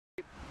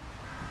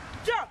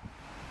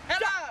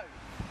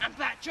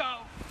Joe!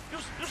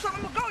 You son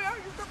of a go, yeah?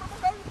 You son of a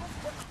go.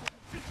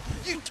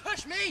 You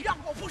touch me! Yeah,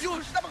 I'm gonna push you.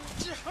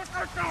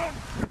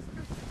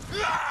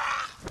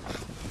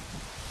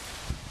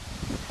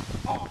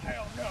 Oh,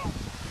 hell no.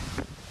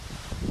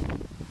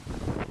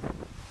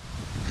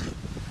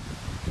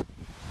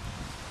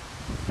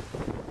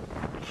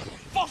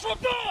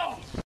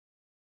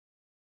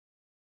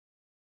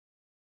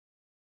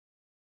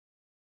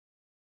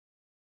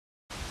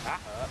 That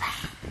hurt.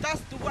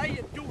 That's the way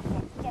you do it,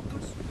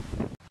 motherfuckers.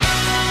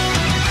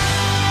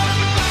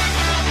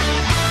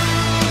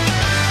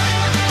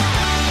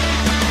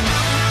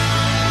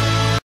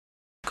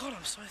 God,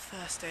 I'm so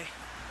thirsty.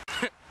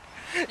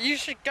 You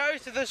should go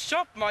to the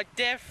shop, my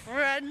dear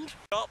friend.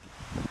 Shop.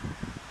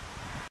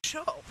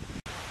 Shop.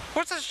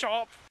 What's a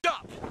shop?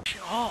 Shop.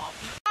 Shop.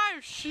 Oh,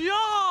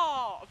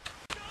 shop!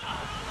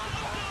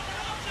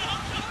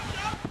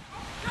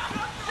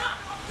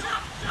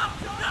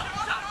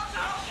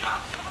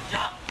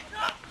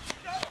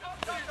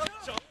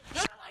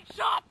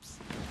 Shops.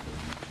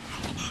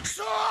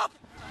 Shop.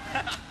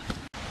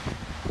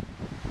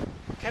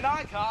 Can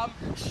I come?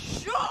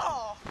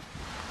 Sure.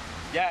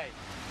 Yay.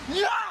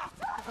 Yeah.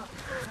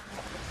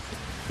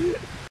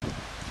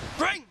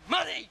 Bring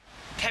money,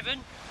 Kevin.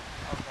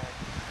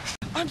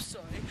 I'm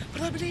sorry,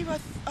 but I believe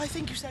I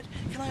think you said,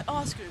 can I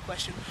ask you a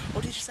question?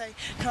 Or did you say,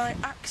 can I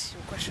ask you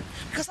a question?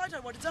 Because I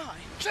don't want to die.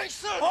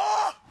 Jason!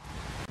 Oh!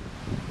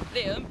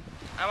 Liam,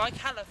 am I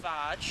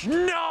camouflaged?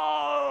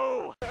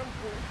 No!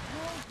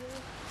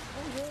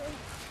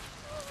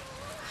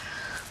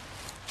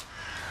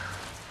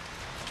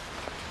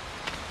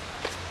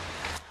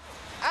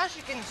 As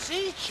you can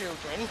see,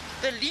 children,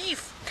 the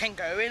leaf can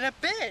go in a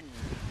bin.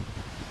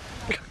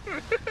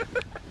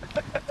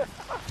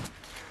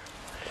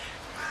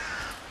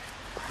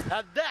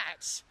 And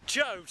that's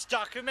Joe's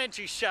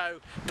documentary show.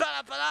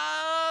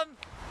 Ba-da-ba-dum!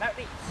 No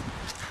leaves.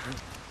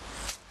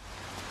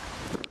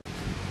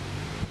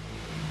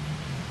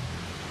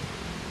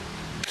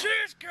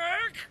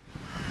 Cheesecake!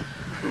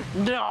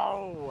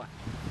 No!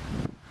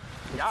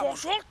 For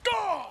sure!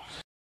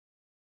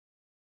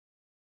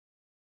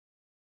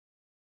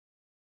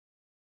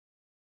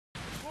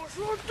 For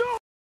sure!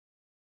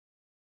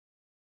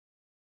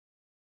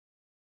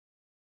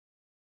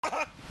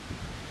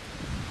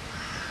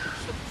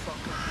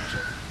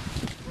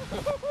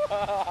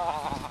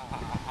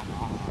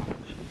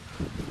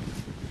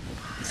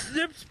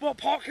 Snips for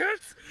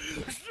pockets!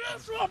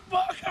 Snips for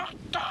pockets!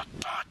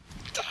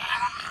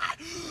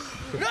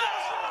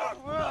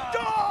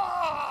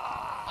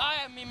 I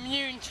am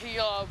immune to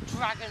your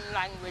dragon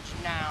language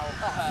now.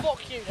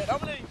 Fuck you then,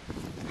 I'm leaving.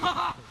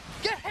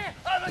 Get here,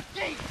 I'm a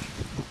geek!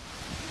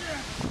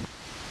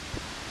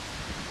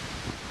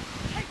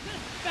 Take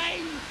this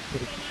bane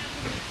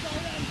from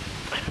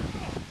out of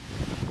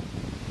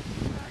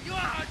you are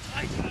a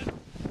titan!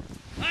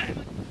 I am a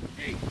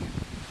geek!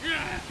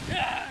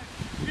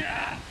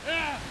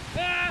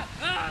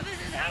 This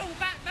is how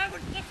Batman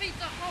would defeat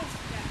the Hulk!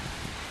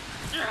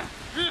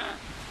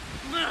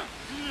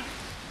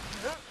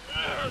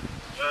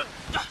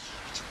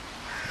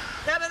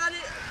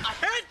 I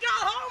can't go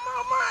home,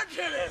 my man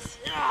to this!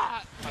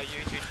 Are you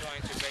two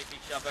trying to rape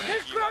each other?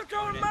 He's grabbed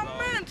on my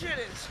man to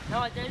this! No,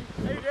 I didn't.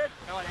 He did.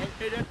 No, I didn't.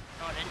 He did.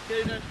 No, I didn't. He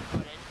did. No, I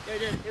didn't. He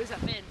did. It was a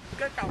bin.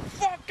 Get the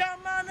fuck out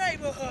of my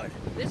neighborhood!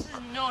 This is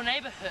your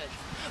neighborhood.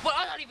 Well,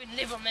 I don't even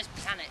live on this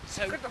planet,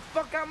 so... Get the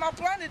fuck out of my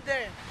planet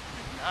then!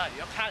 No,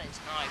 your planet's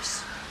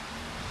nice.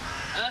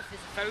 Earth is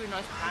a very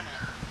nice planet.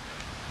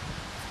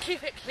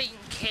 Keep it clean,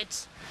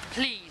 kids.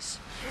 Please.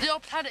 Your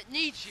planet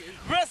needs you.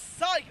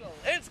 Recycle!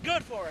 It's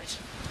good for it!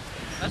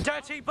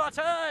 Dirty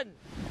button!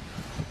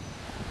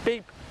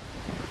 Beep.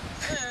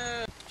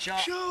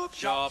 Shop.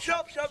 Shop.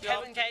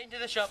 Kevin came to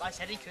the shop. I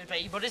said he could, but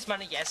he put his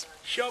money, yes.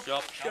 Shop. I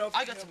got some milk.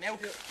 I got some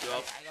milk.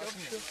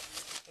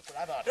 Look what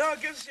I bought. No,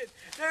 give a shit.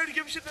 No,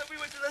 give a shit that we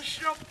went to the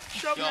shop.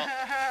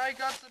 I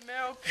got some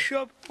milk.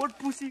 Shop. What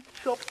pussy?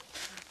 Shop.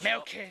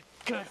 Milk is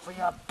good for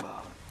your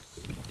bones.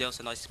 There was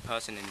a nice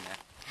person in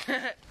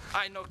there.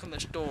 I knocked on the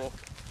door.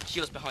 She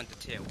was behind the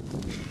till.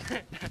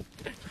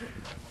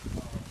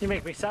 You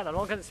make me sad. I'm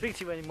not going to speak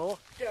to you anymore.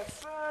 Yeah,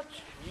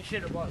 fudge. You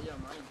should have bought your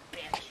money,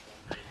 bitch.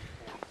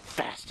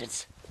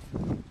 Bastards.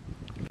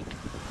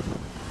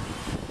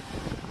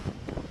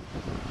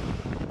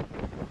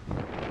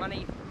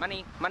 Money.